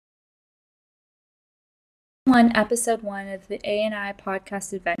Episode 1 of the A&I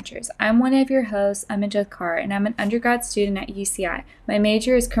Podcast Adventures. I'm one of your hosts, Amajad Kaur, and I'm an undergrad student at UCI. My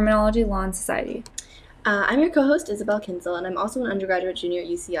major is Criminology, Law, and Society. I'm your co-host, Isabel Kinzel, and I'm also an undergraduate junior at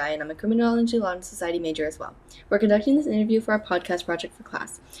UCI, and I'm a Criminology, Law, and Society major as well. We're conducting this interview for our podcast project for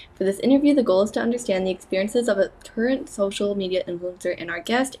class. For this interview, the goal is to understand the experiences of a current social media influencer and our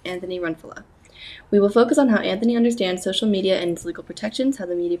guest, Anthony Runfula. We will focus on how Anthony understands social media and its legal protections, how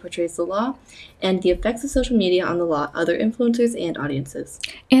the media portrays the law, and the effects of social media on the law, other influencers, and audiences.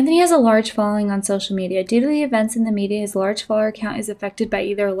 Anthony has a large following on social media. Due to the events in the media, his large follower count is affected by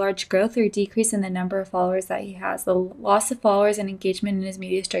either a large growth or decrease in the number of followers that he has. The loss of followers and engagement in his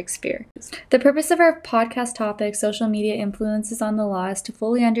media strikes fear. The purpose of our podcast topic, Social Media Influences on the Law, is to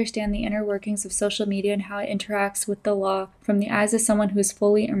fully understand the inner workings of social media and how it interacts with the law from the eyes of someone who is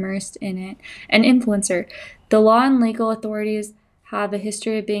fully immersed in it. An influencer. The law and legal authorities have a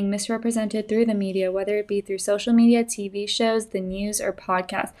history of being misrepresented through the media, whether it be through social media, TV shows, the news, or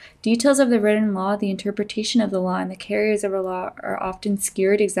podcasts. Details of the written law, the interpretation of the law, and the carriers of a law are often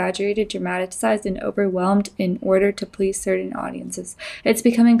skewed, exaggerated, dramatized, and overwhelmed in order to please certain audiences. It's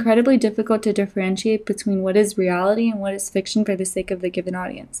become incredibly difficult to differentiate between what is reality and what is fiction for the sake of the given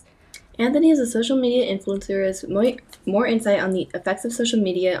audience. Anthony, as a social media influencer, has more insight on the effects of social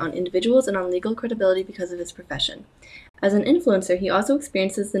media on individuals and on legal credibility because of his profession. As an influencer, he also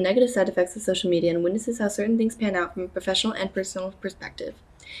experiences the negative side effects of social media and witnesses how certain things pan out from a professional and personal perspective.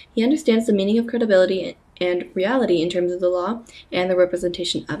 He understands the meaning of credibility and reality in terms of the law and the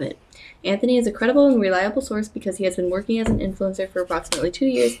representation of it. Anthony is a credible and reliable source because he has been working as an influencer for approximately 2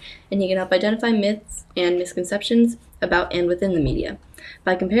 years, and he can help identify myths and misconceptions about and within the media.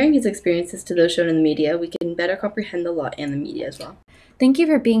 By comparing his experiences to those shown in the media, we can better comprehend the law and the media as well. Thank you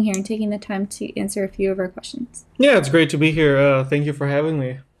for being here and taking the time to answer a few of our questions. Yeah, it's great to be here. Thank you for having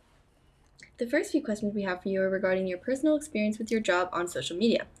me. The first few questions we have for you are regarding your personal experience with your job on social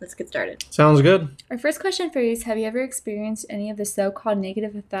media. Let's get started. Sounds good. Our first question for you is, have you ever experienced any of the so-called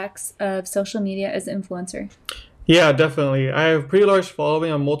negative effects of social media as an influencer? Yeah, definitely. I have a pretty large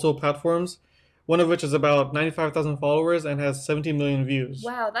following on multiple platforms, one of which is about 95,000 followers and has 17 million views.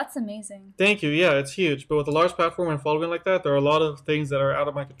 Wow, that's amazing. Thank you. Yeah, it's huge. But with a large platform and following like that, there are a lot of things that are out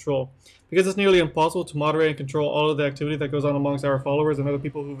of my control. Because it's nearly impossible to moderate and control all of the activity that goes on amongst our followers and other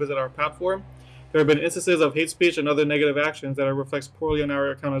people who visit our platform, there have been instances of hate speech and other negative actions that reflects poorly on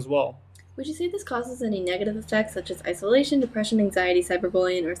our account as well. Would you say this causes any negative effects such as isolation, depression, anxiety,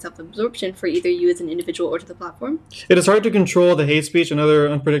 cyberbullying, or self-absorption for either you as an individual or to the platform? It is hard to control the hate speech and other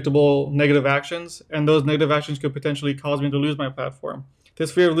unpredictable negative actions, and those negative actions could potentially cause me to lose my platform.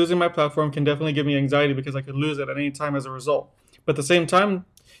 This fear of losing my platform can definitely give me anxiety because I could lose it at any time as a result. But at the same time,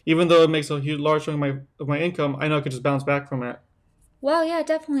 even though it makes a large chunk of my income, I know I could just bounce back from it. Well, yeah,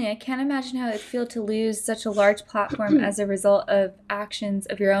 definitely. I can't imagine how it would feel to lose such a large platform as a result of actions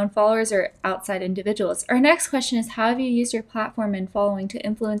of your own followers or outside individuals. Our next question is, how have you used your platform and following to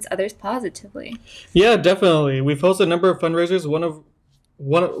influence others positively? Yeah, definitely. We've hosted a number of fundraisers.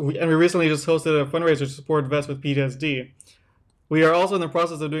 And we recently just hosted a fundraiser to support vets with PTSD. We are also in the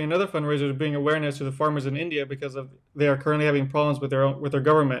process of doing another fundraiser to bring awareness to the farmers in India because they are currently having problems with their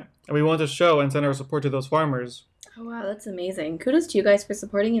government, and we want to show and send our support to those farmers. Oh wow, that's amazing. Kudos to you guys for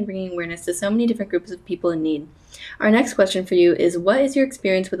supporting and bringing awareness to so many different groups of people in need. Our next question for you is, what is your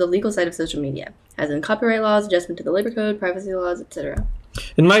experience with the legal side of social media, as in copyright laws, adjustment to the labor code, privacy laws, etc.?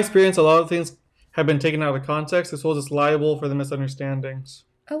 In my experience, a lot of things have been taken out of context. This holds us liable for the misunderstandings.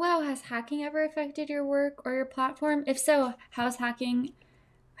 Oh wow, has hacking ever affected your work or your platform? If so, how was it hacked and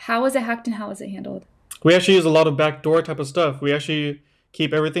how was it handled? We actually use a lot of backdoor type of stuff. We actually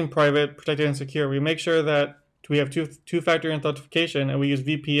keep everything private, protected, and secure. We make sure that we have two-factor authentication, and we use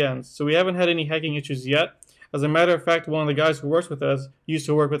VPNs. So we haven't had any hacking issues yet. As a matter of fact, one of the guys who works with us used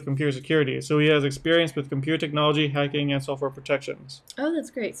to work with computer security. So he has experience with computer technology, hacking, and software protections. Oh,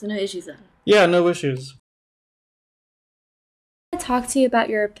 that's great. So no issues then. Yeah, no issues. Talk to you about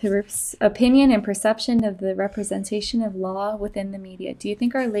your opinion and perception of the representation of law within the media. Do you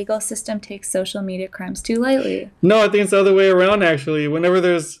think our legal system takes social media crimes too lightly? No, I think it's the other way around, actually. Whenever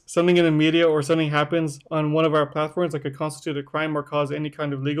there's something in the media or something happens on one of our platforms that could constitute a crime or cause any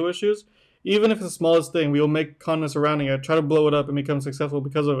kind of legal issues, even if it's the smallest thing, we will make content surrounding it, try to blow it up, and become successful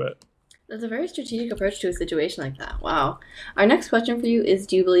because of it. That's a very strategic approach to a situation like that. Wow. Our next question for you is,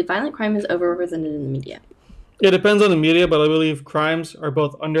 do you believe violent crime is overrepresented in the media? It depends on the media, but I believe crimes are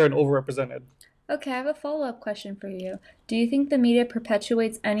both under and overrepresented. Okay, I have a follow-up question for you. Do you think the media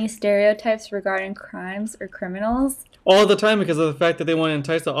perpetuates any stereotypes regarding crimes or criminals? All the time, because of the fact that they want to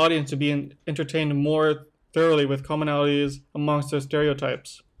entice the audience to be entertained more thoroughly with commonalities amongst their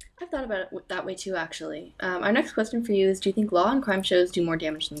stereotypes. I've thought about it that way too, actually. Our next question for you is, do you think law and crime shows do more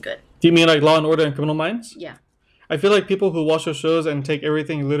damage than good? Do you mean like Law and Order and Criminal Minds? Yeah. I feel like people who watch those shows and take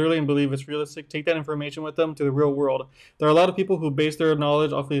everything literally and believe it's realistic take that information with them to the real world. There are a lot of people who base their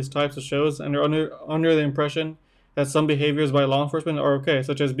knowledge off these types of shows and are under the impression that some behaviors by law enforcement are okay,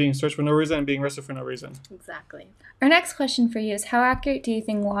 such as being searched for no reason and being arrested for no reason. Exactly. Our next question for you is, how accurate do you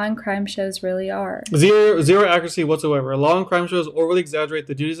think law and crime shows really are? Zero accuracy whatsoever. Law and crime shows overly exaggerate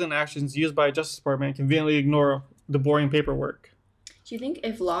the duties and actions used by a Justice Department and conveniently ignore the boring paperwork. Do you think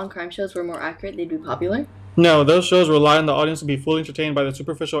if law and crime shows were more accurate, they'd be popular? No, those shows rely on the audience to be fully entertained by the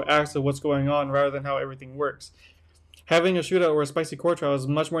superficial acts of what's going on rather than how everything works. Having a shootout or a spicy court trial is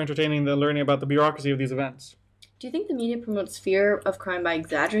much more entertaining than learning about the bureaucracy of these events. Do you think the media promotes fear of crime by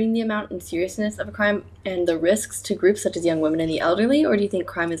exaggerating the amount and seriousness of a crime and the risks to groups such as young women and the elderly, or do you think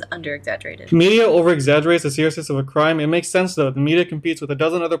crime is under-exaggerated? Media over-exaggerates the seriousness of a crime. It makes sense, though. The media competes with a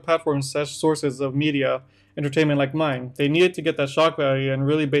dozen other platforms slash sources of media entertainment like mine. They needed to get that shock value and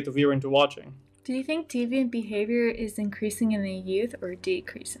really bait the viewer into watching. Do you think deviant behavior is increasing in the youth or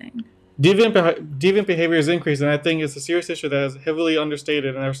decreasing? Deviant behavior is increasing, and I think it's a serious issue that is heavily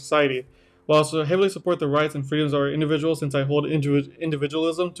understated in our society. While I also heavily support the rights and freedoms of our individuals, since I hold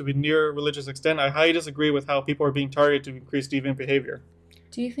individualism to be near religious extent, I highly disagree with how people are being targeted to increase deviant behavior.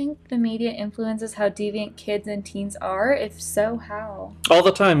 Do you think the media influences how deviant kids and teens are? If so, how? All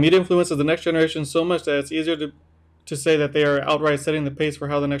the time, media influences the next generation so much that it's easier to say that they are outright setting the pace for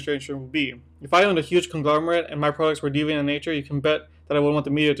how the next generation will be. If I owned a huge conglomerate and my products were deviant in nature, you can bet that I would want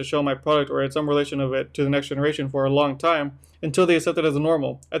the media to show my product or add some relation of it to the next generation for a long time until they accept it as a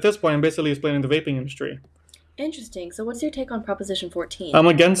normal. At this point, I'm basically explaining the vaping industry. Interesting. So what's your take on Proposition 14? I'm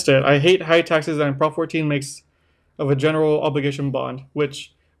against it. I hate high taxes, and Prop 14 makes of a general obligation bond,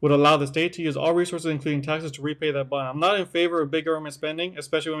 which would allow the state to use all resources, including taxes, to repay that bond. I'm not in favor of big government spending,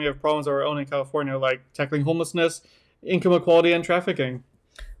 especially when we have problems of our own in California, like tackling homelessness, income equality, and trafficking.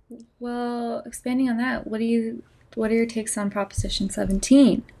 Well, expanding on that, what are your takes on Proposition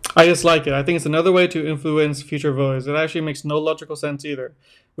 17? I dislike it. I think it's another way to influence future voters. It actually makes no logical sense either.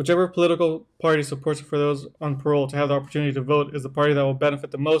 Whichever political party supports for those on parole to have the opportunity to vote is the party that will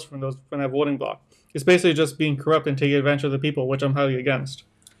benefit the most from that voting bloc. It's basically just being corrupt and taking advantage of the people, which I'm highly against.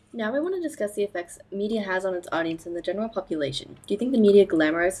 Now I want to discuss the effects media has on its audience and the general population. Do you think the media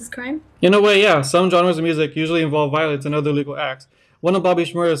glamorizes crime? In a way, yeah. Some genres of music usually involve violence and other illegal acts. One of Bobby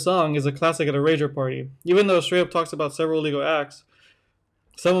Shmurda's songs is a classic at a rager party. Even though it straight up talks about several illegal acts,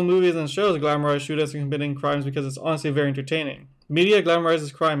 some movies and shows glamorize shooters and committing crimes because it's honestly very entertaining. Media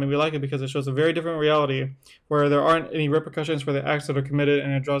glamorizes crime, and we like it because it shows a very different reality where there aren't any repercussions for the acts that are committed,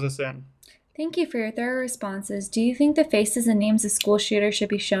 and it draws us in. Thank you for your thorough responses. Do you think the faces and names of school shooters should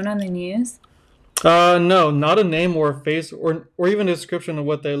be shown on the news? No, not a name or a face or even a description of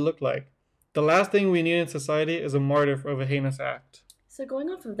what they look like. The last thing we need in society is a martyr of a heinous act. So going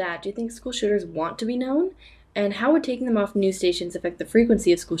off of that, do you think school shooters want to be known? And how would taking them off news stations affect the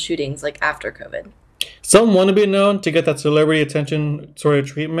frequency of school shootings, like after COVID? Some want to be known to get that celebrity attention sort of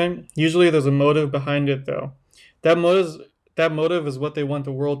treatment. Usually there's a motive behind it, though. That motive is what they want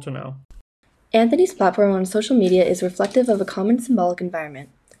the world to know. Anthony's platform on social media is reflective of a common symbolic environment.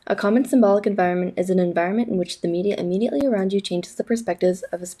 A common symbolic environment is an environment in which the media immediately around you changes the perspectives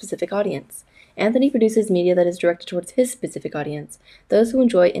of a specific audience. Anthony produces media that is directed towards his specific audience, those who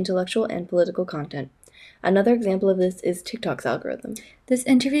enjoy intellectual and political content. Another example of this is TikTok's algorithm. This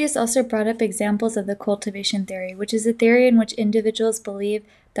interview has also brought up examples of the cultivation theory, which is a theory in which individuals believe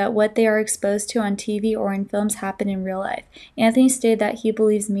that what they are exposed to on TV or in films happen in real life. Anthony stated that he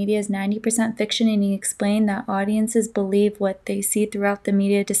believes media is 90% fiction, and he explained that audiences believe what they see throughout the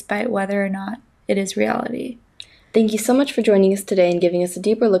media despite whether or not it is reality. Thank you so much for joining us today and giving us a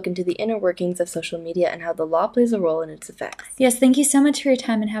deeper look into the inner workings of social media and how the law plays a role in its effects. Yes, thank you so much for your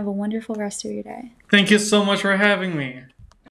time, and have a wonderful rest of your day. Thank you so much for having me.